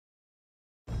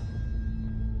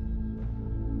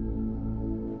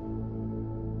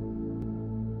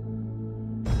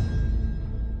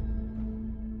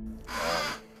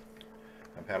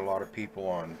lot of people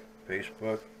on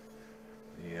Facebook,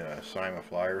 the Syma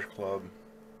Flyers Club,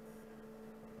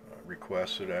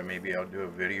 requested maybe I'll do a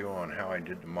video on how I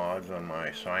did the mods on my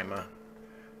Syma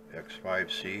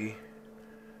X5c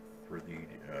for the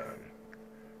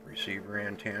receiver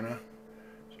antenna.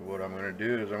 So what I'm going to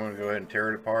do is I'm going to go ahead and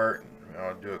tear it apart.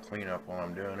 I'll do a cleanup while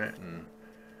I'm doing it and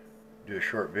do a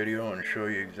short video and show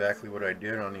you exactly what I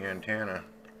did on the antenna.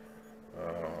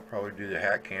 I'll probably do the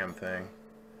hat cam thing.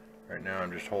 Right now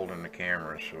I'm just holding the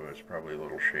camera, so it's probably a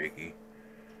little shaky.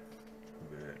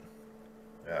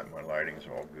 But my lighting's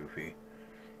all goofy.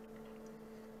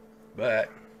 But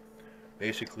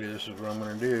basically this is what I'm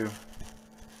going to do.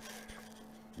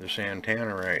 This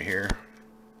antenna right here,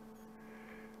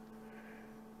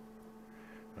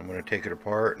 I'm going to take it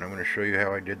apart and I'm going to show you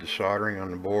how I did the soldering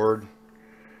on the board.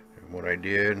 And what I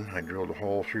did, I drilled a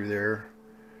hole through there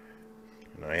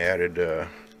and I added a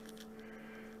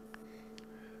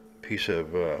piece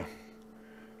of I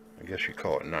guess you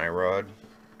call it nylon,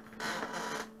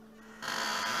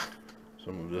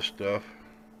 some of this stuff.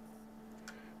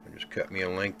 I just cut me a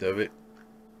length of it,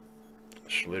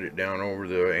 slid it down over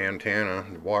the antenna,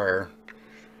 the wire,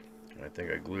 and I think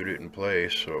I glued it in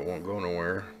place so it won't go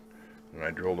nowhere. And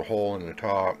I drilled a hole in the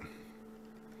top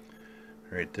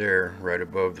right there, right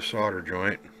above the solder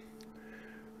joint,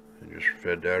 and just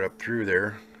fed that up through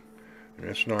there. And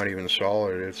it's not even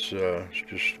solid, it's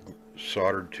just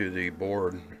soldered to the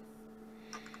board.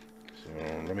 So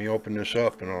let me open this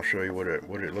up and I'll show you what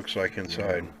it looks like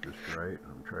inside. Yeah, just right.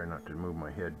 I'm trying not to move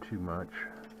my head too much.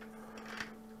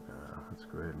 Let's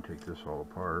go ahead and take this all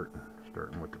apart,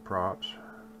 starting with the props.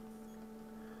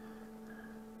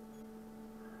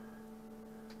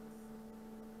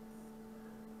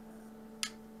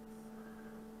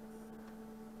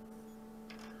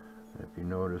 If you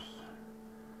notice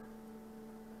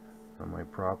on my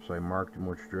props, I marked in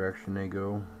which direction they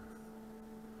go.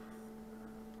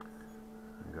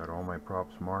 I got all my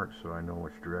props marked so I know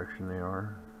which direction they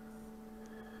are.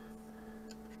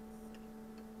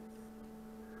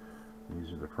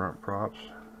 These are the front props.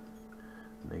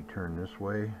 They turn this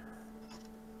way.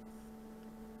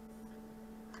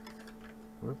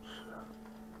 Whoops.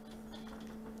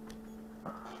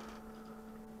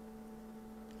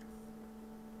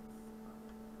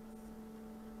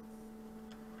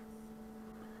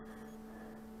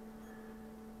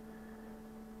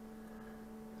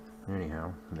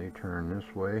 Anyhow, they turn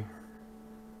this way.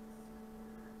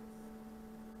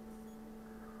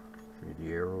 See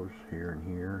the arrows here and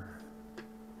here.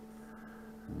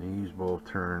 And these both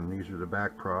turn, these are the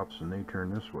back props, and they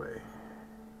turn this way.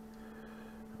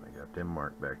 I got them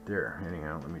marked back there.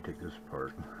 Anyhow, let me take this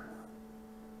apart.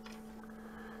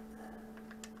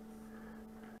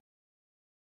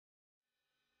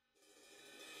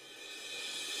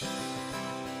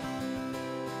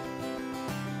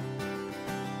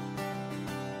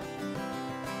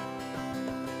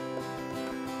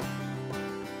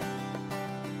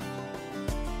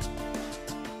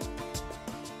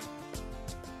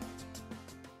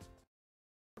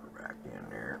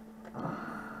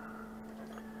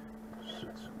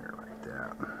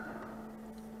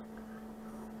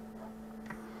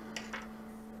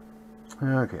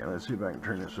 Okay, let's see if I can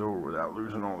turn this over without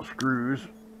losing all the screws. Should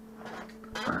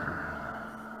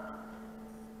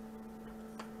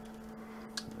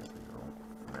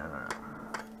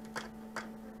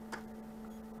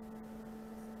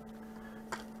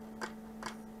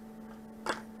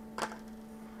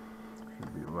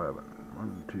be 11.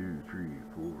 1, 2, 3,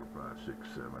 4, 5, 6,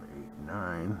 7, 8,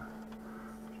 9.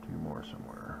 There's 2 more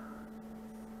somewhere.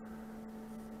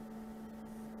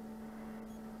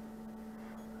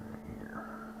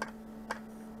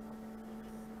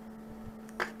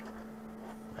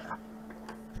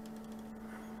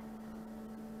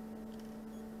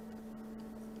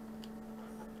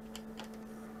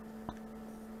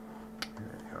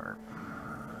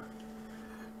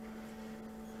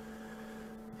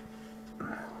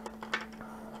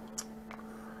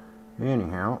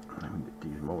 Anyhow, let me get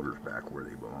these motors back where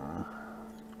they belong.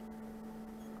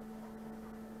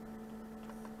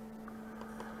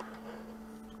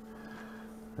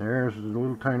 There's a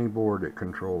little tiny board that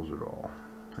controls it all.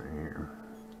 Right here.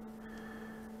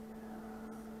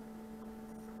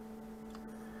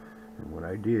 And what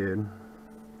I did,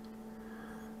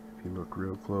 if you look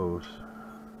real close,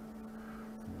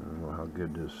 I don't know how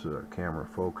good this camera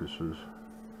focuses,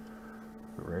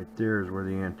 but right there is where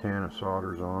the antenna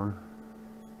solders on.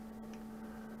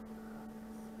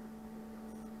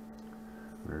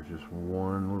 There's just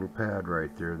one little pad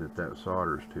right there that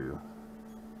solders to.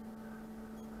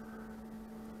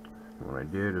 And what I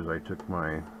did is I took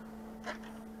my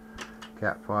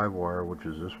Cat 5 wire, which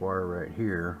is this wire right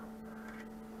here,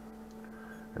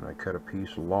 and I cut a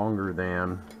piece longer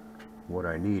than what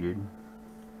I needed.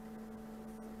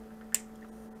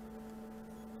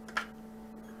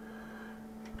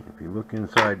 If you look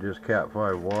inside this Cat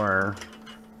 5 wire,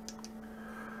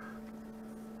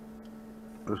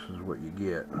 this is what you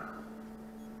get.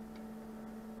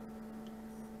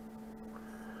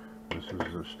 This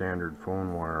is the standard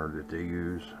phone wire that they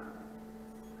use,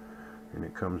 and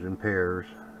it comes in pairs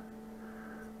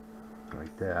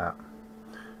like that.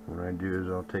 What I do is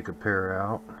I'll take a pair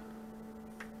out,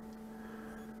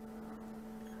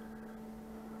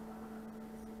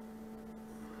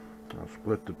 I'll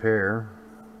split the pair,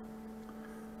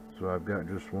 so I've got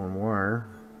just one wire,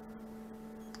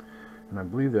 and I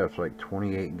believe that's like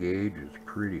 28 gauge. It's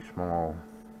pretty small.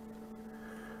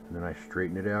 And then I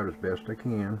straighten it out as best I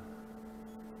can.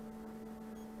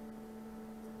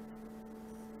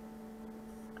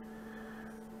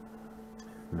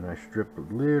 And then I strip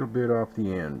a little bit off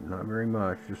the end, not very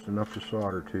much, just enough to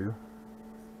solder to.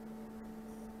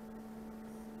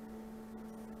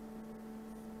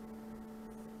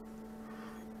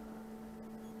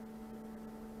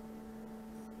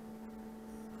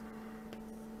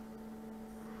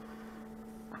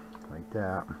 Like that.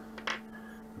 I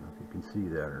don't know if you can see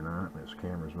that or not. This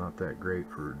camera's not that great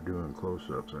for doing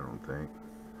close-ups, I don't think.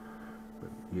 But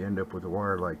you end up with a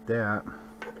wire like that.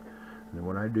 And then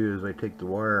what I do is I take the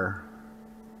wire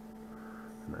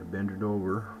and I bend it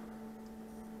over,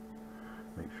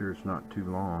 make sure it's not too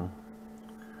long,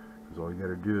 because all you got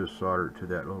to do is solder it to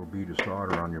that little bead of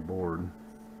solder on your board.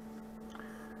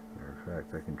 Matter of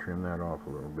fact, I can trim that off a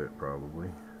little bit probably.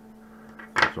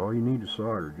 That's all you need to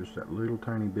solder, just that little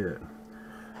tiny bit.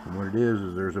 And what it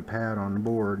is there's a pad on the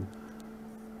board,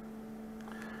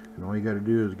 and all you got to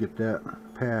do is get that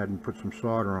pad and put some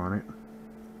solder on it.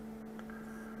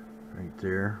 Right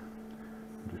there.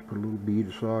 Just put a little bead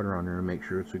of solder on there and make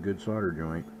sure it's a good solder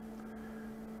joint.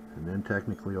 And then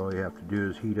technically all you have to do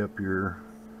is heat up your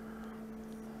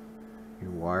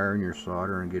wire and your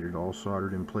solder and get it all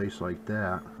soldered in place like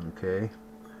that. Okay.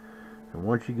 And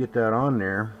once you get that on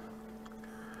there,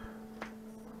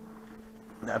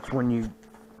 that's when you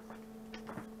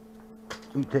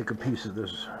take a piece of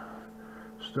this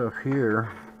stuff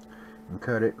here and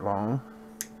cut it long.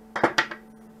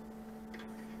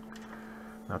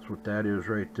 That's what that is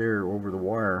right there over the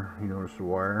wire. You notice the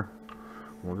wire?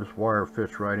 Well, this wire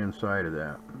fits right inside of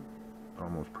that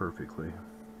almost perfectly.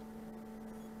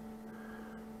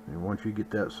 And once you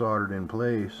get that soldered in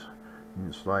place, you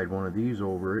can slide one of these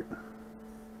over it,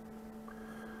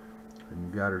 and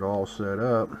you got it all set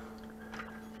up.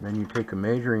 Then you take a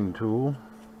measuring tool,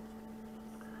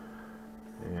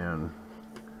 and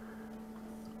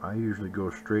I usually go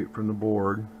straight from the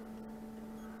board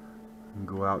and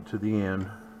go out to the end,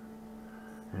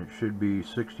 and it should be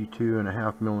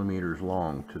 62.5 millimeters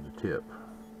long to the tip,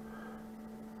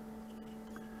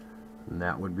 and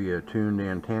that would be a tuned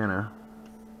antenna.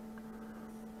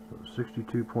 So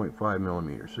 62.5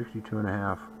 millimeters,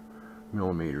 62.5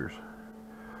 millimeters,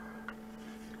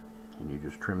 and you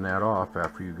just trim that off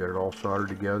after you got it all soldered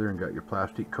together and got your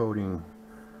plastic coating,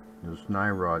 this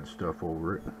nylon stuff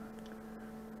over it.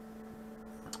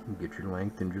 You get your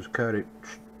length and just cut it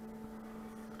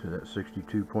to that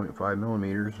 62.5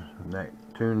 millimeters, and that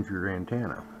tunes your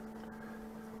antenna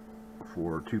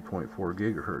for 2.4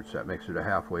 gigahertz. That makes it a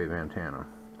half-wave antenna.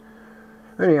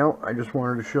 Anyhow, I just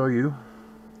wanted to show you.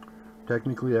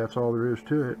 Technically, that's all there is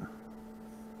to it.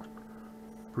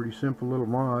 Pretty simple little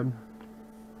mod.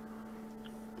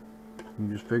 You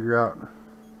just figure out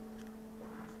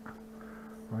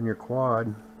on your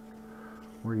quad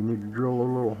where you need to drill a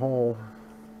little hole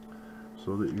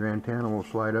so that your antenna will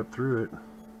slide up through it.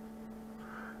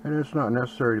 And it's not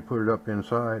necessary to put it up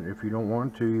inside. If you don't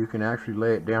want to, you can actually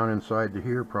lay it down inside the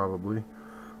here probably,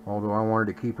 although I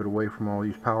wanted to keep it away from all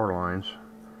these power lines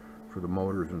for the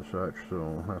motors and such,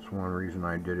 so that's one reason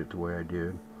I did it the way I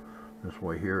did. This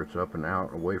way here it's up and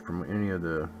out, away from any of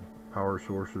the power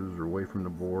sources, or away from the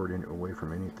board, and away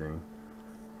from anything.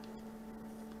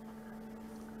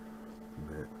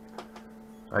 But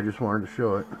I just wanted to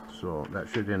show it, so that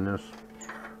should end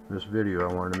this video.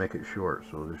 I wanted to make it short,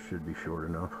 so this should be short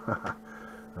enough.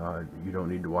 You don't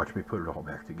need to watch me put it all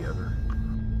back together.